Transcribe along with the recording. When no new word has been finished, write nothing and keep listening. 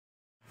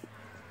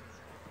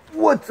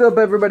What's up,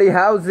 everybody?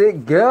 How's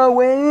it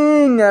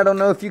going? I don't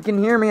know if you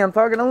can hear me. I'm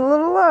talking a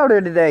little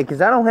louder today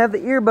because I don't have the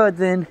earbuds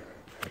in.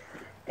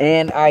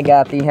 And I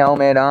got the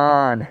helmet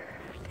on.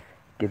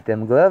 Get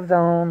them gloves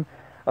on.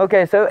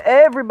 Okay, so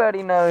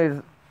everybody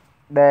knows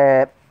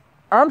that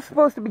I'm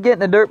supposed to be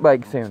getting a dirt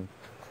bike soon.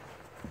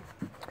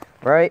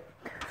 Right?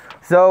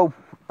 So,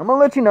 I'm going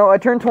to let you know, I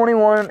turned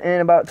 21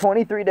 in about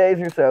 23 days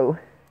or so.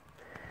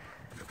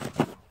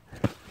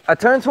 I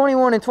turned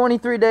 21 in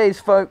 23 days,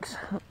 folks.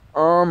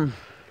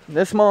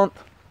 This month,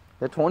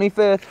 the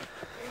 25th.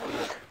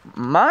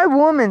 My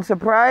woman,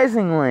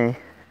 surprisingly,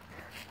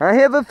 I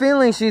have a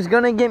feeling she's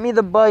gonna get me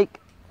the bike,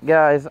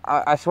 guys.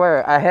 I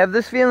swear, I have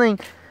this feeling.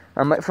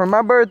 For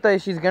my birthday,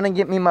 she's gonna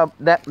get me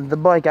the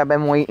bike I've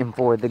been waiting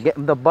for.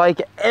 The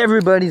bike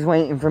everybody's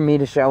waiting for me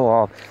to show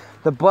off.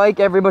 The bike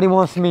everybody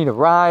wants me to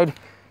ride.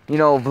 You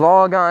know,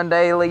 vlog on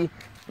daily.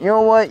 You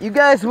know what? You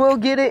guys will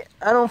get it.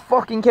 I don't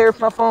fucking care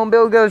if my phone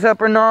bill goes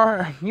up or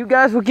not. You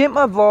guys will get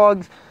my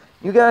vlogs.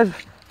 You guys,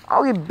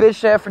 I'll get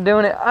bitched at for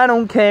doing it. I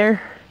don't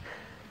care.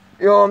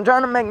 Yo, I'm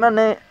trying to make my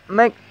name,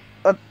 make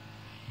a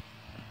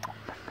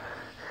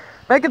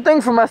thing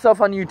for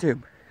myself on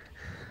YouTube.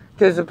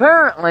 Because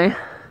apparently,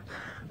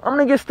 I'm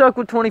gonna get stuck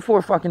with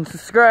 24 fucking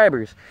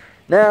subscribers.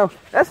 Now,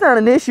 that's not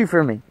an issue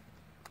for me.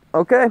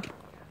 Okay?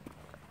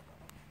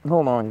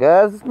 Hold on,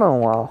 guys. It's been a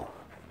while.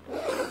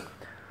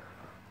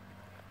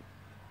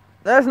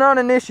 That's not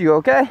an issue,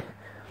 okay?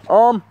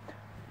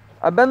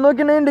 I've been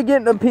looking into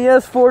getting a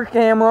PS4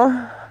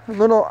 camera, a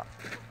little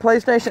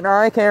PlayStation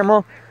Eye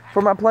camera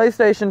for my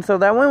PlayStation, so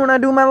that way when I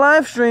do my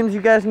live streams,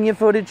 you guys can get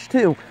footage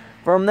too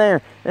from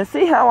there and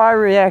see how I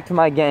react to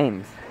my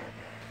games.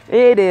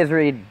 It is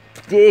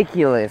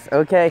ridiculous,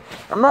 okay?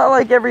 I'm not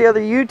like every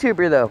other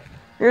YouTuber though.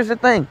 Here's the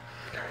thing.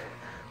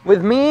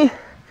 With me,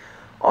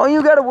 all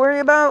you gotta worry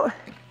about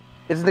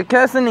is the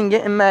cussing and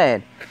getting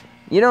mad.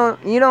 You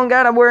don't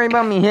gotta worry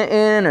about me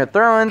hitting or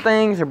throwing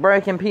things or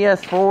breaking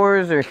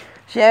PS4s or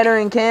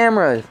shattering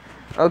cameras.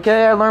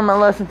 Okay, I learned my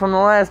lesson from the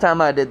last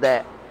time I did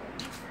that.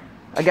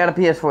 I got a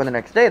PS4 the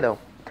next day though.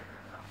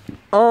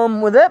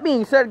 With that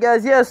being said,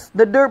 guys, yes,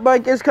 the dirt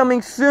bike is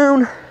coming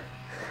soon.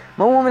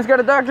 My woman's got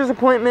a doctor's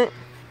appointment.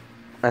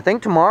 I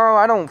think tomorrow.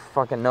 I don't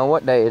fucking know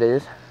what day it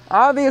is.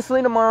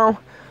 Obviously tomorrow.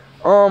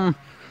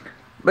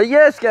 But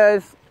yes,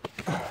 guys.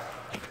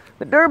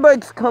 The dirt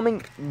bike's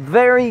coming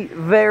very,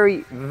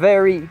 very,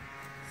 very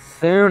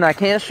soon. I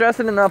can't stress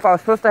it enough. I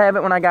was supposed to have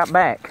it when I got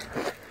back.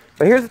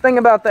 But here's the thing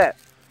about that.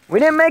 We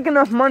didn't make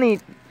enough money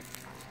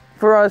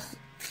for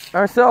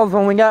ourselves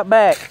when we got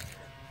back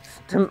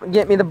to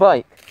get me the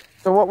bike.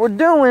 So what we're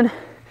doing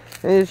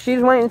is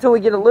she's waiting until we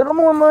get a little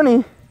more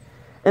money,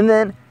 and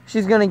then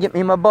she's going to get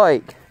me my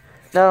bike.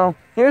 Now,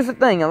 here's the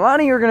thing. A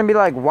lot of you are going to be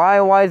like, why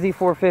a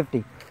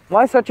YZ450?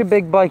 Why such a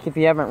big bike if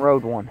you haven't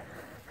rode one?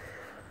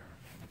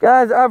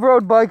 Guys, I've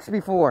rode bikes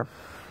before,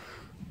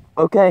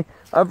 okay?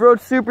 I've rode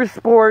super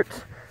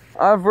sports,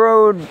 I've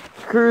rode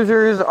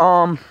cruisers,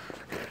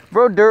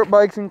 rode dirt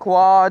bikes and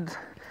quads.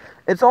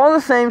 It's all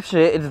the same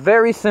shit. It's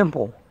very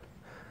simple,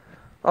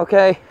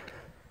 okay?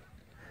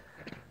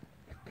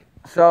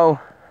 So,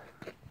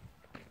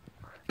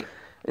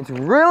 it's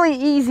really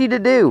easy to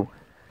do.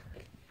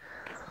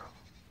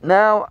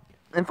 Now,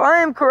 if I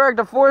am correct,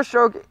 a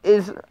 4-stroke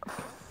is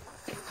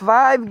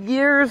 5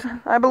 gears,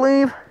 I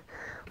believe.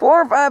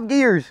 4 or 5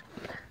 gears.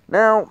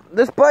 Now,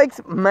 this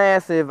bike's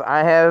massive.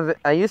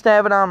 I used to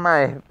have it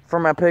on for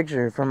my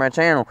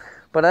channel,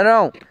 but I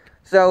don't.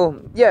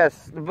 So,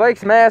 yes, the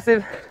bike's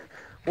massive.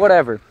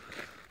 Whatever.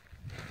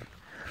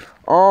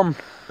 I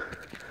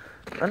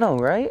know,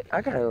 right? I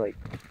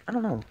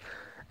don't know.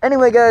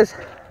 Anyway, guys.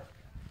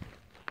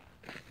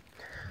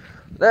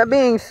 That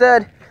being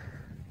said,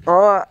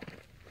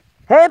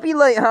 happy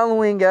late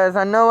Halloween, guys.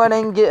 I know I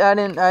didn't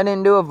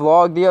do a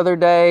vlog the other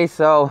day,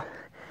 so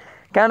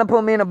kind of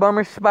put me in a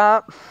bummer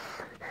spot.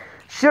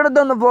 Should have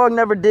done the vlog,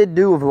 never did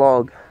do a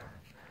vlog.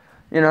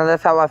 You know,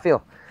 that's how I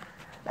feel.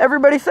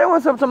 Everybody say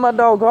what's up to my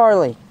dog,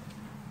 Harley.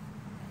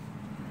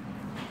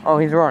 Oh,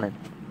 he's running.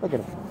 Look at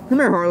him. Come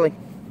here, Harley.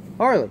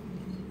 Harley,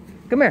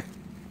 come here.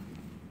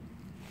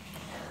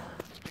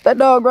 That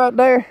dog right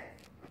there,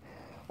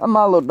 that's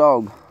my little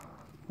dog.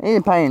 He's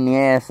a pain in the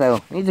ass,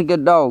 though. He's a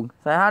good dog.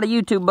 Say hi to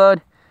YouTube,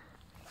 bud.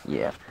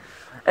 Yeah.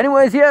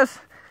 Anyways, yes,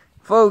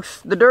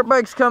 folks, the dirt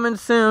bike's coming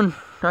soon.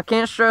 I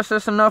can't stress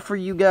this enough for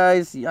you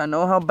guys. I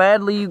know how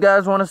badly you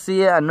guys want to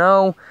see it. I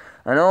know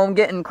I'm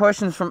getting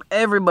questions from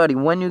everybody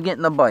when you're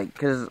getting the bike.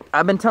 Because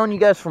I've been telling you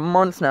guys for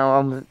months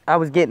now I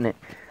was getting it.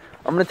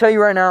 I'm going to tell you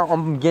right now,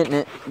 I'm getting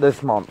it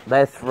this month.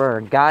 That's for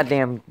a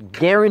goddamn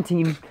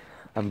guarantee.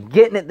 I'm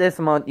getting it this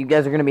month. You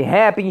guys are going to be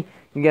happy.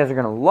 You guys are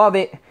going to love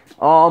it.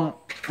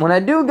 When I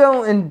do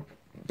go and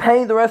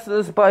pay the rest of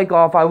this bike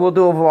off, I will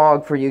do a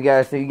vlog for you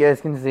guys so you guys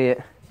can see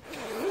it.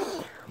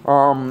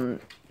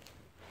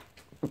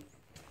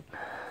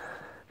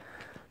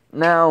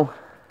 Now,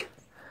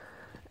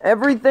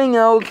 everything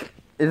else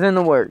is in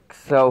the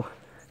works, so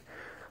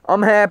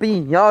I'm happy.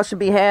 Y'all should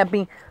be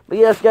happy. But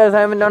yes, guys, I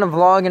haven't done a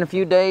vlog in a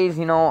few days.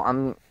 You know,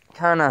 I'm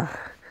kind of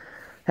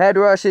head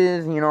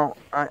rushes, you know,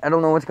 I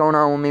don't know what's going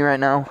on with me right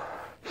now.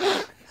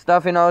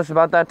 Stuff, you know, it's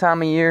about that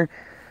time of year.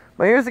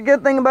 But here's the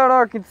good thing about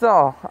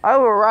Arkansas. I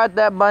will ride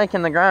that bike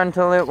in the ground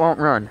until it won't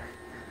run.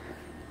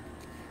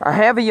 I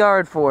have a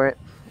yard for it.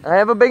 I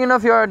have a big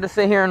enough yard to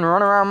sit here and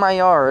run around my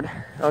yard.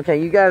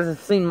 Okay, you guys have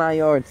seen my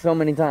yard so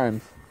many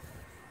times.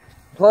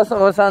 Plus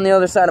what's on the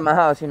other side of my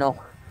house, you know.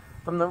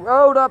 From the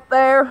road up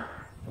there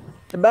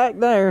to back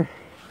there,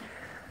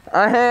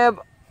 I have,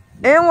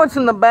 and what's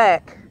in the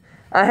back,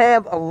 I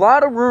have a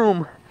lot of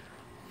room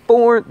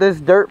for this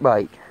dirt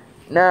bike.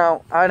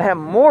 Now, I'd have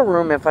more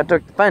room if I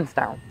took the fence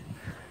down.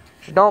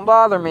 So don't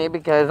bother me,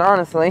 because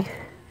honestly,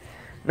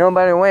 no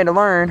better way to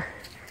learn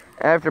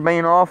after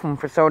being off them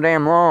for so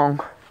damn long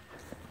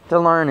to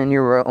learn in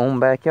your own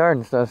backyard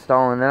instead of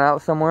stalling it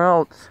out somewhere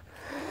else.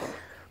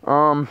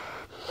 Why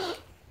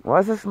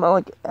does it smell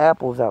like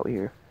apples out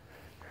here?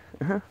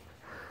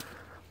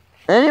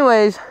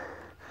 Anyways,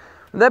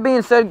 with that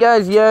being said,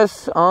 guys,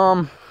 yes, it's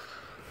been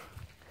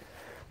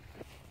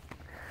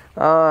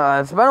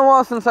a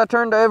while since I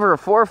turned over a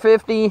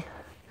 450.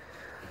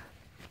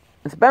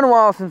 It's been a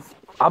while since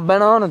I've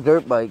been on a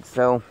dirt bike,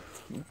 so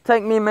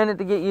take me a minute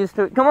to get used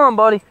to it. Come on,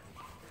 buddy.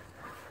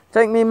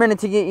 Take me a minute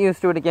to get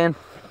used to it again.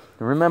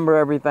 Remember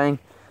everything.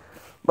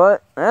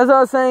 But as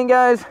I was saying,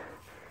 guys,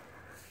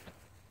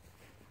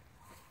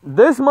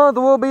 this month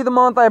will be the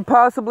month I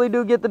possibly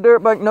do get the dirt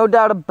bike, no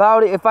doubt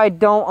about it. If I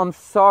don't, I'm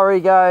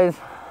sorry, guys.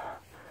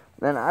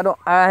 Then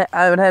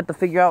I would have to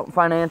figure out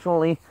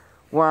financially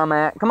where I'm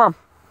at. Come on.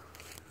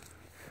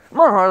 Come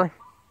on, Harley.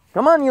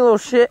 Come on, you little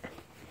shit.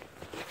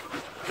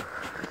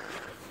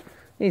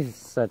 He's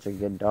such a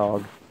good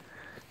dog.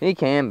 He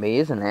can be.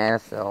 He's an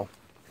ass, though.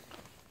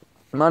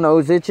 My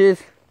nose itches.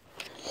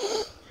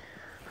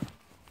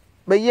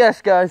 But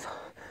yes, guys.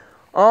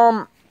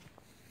 You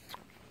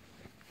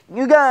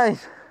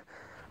guys,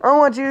 I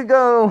want you to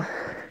go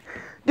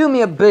do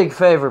me a big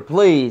favor,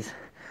 please.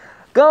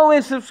 Go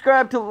and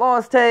subscribe to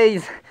Lost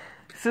Haze.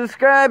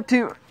 Subscribe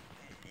to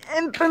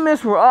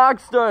Infamous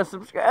Rockstar.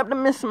 Subscribe to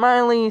Miss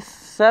Smiley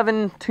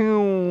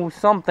 72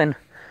 something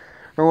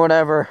or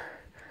whatever.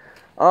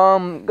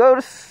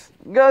 Go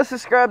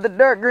subscribe to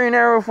Dark Green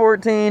Arrow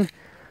 14.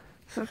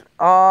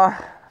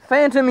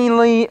 Phantom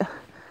Elite.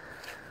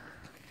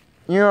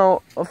 You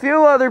know, a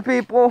few other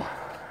people.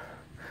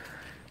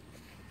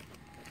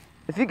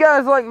 If you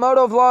guys like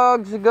moto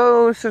vlogs,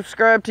 go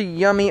subscribe to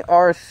Yummy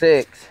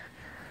R6.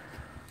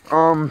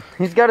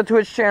 He's got a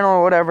Twitch channel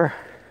or whatever.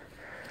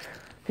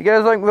 If you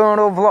guys like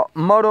moto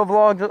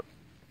vlogs,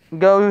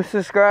 go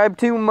subscribe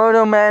to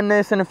Moto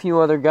Madness and a few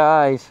other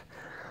guys.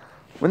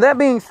 With that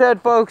being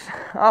said, folks,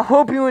 I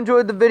hope you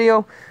enjoyed the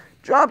video.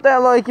 Drop that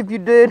like if you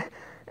did,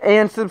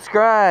 and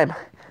subscribe.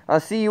 I'll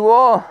see you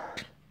all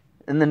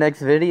in the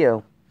next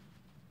video.